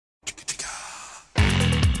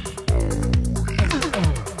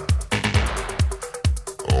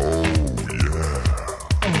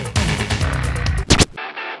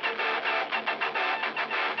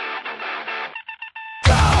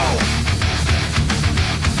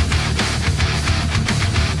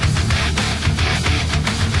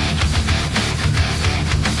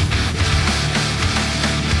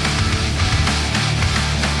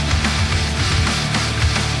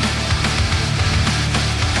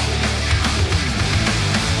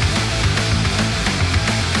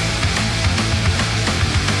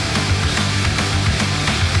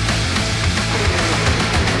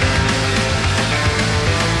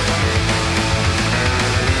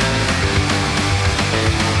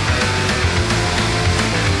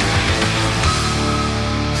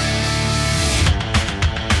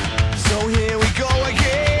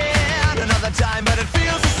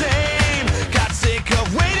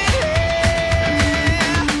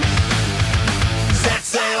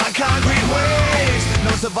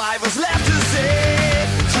survivors left to see.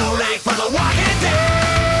 Too late for the walking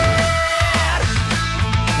dead.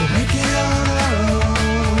 We'll make it on our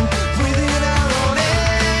own, breathing our own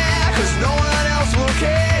air, 'cause no one else will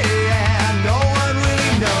care, no one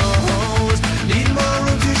really knows. Need more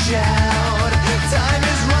room to shout, time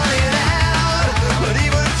is running out, but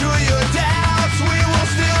even through your doubts we will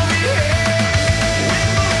still be here. We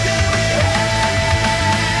will still be here.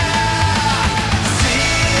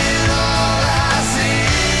 Seeing all I see,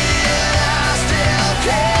 and I still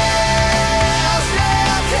care,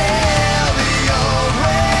 the old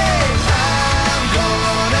way. I'm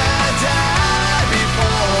gonna die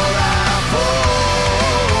before I fall.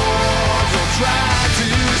 Don't try to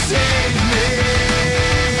save me.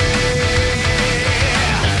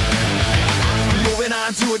 Moving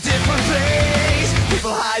on to a different place.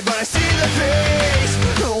 People hide, but I see the face.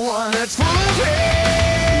 The one that's full of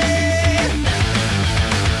hate.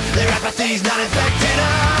 Their apathy's not infecting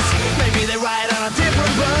us. Maybe they ride on a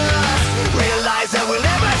different bus. Realize that we'll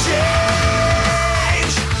never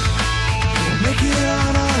change. We'll make it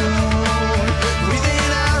on our own,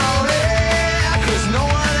 breathing our own air, 'cause no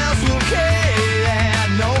one else will care,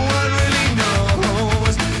 no one really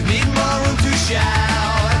knows. Need more room to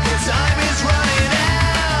shout, time is running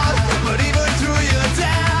out, but even through your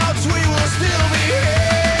doubts we will still be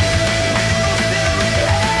here. Still be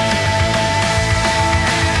here.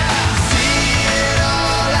 Seeing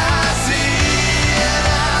all I see, and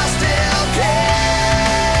I still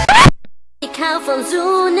care. Ik hou van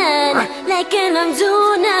zoenen, lekker lang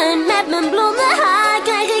zoenen. Met mijn blonde haar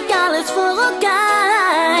krijg ik alles voor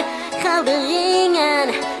elkaar. Gouden ringen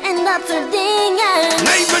en dat soort dingen.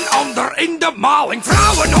 Neem een ander in de maling,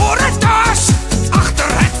 vrouwen horen thuis, achter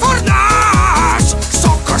het fornuis.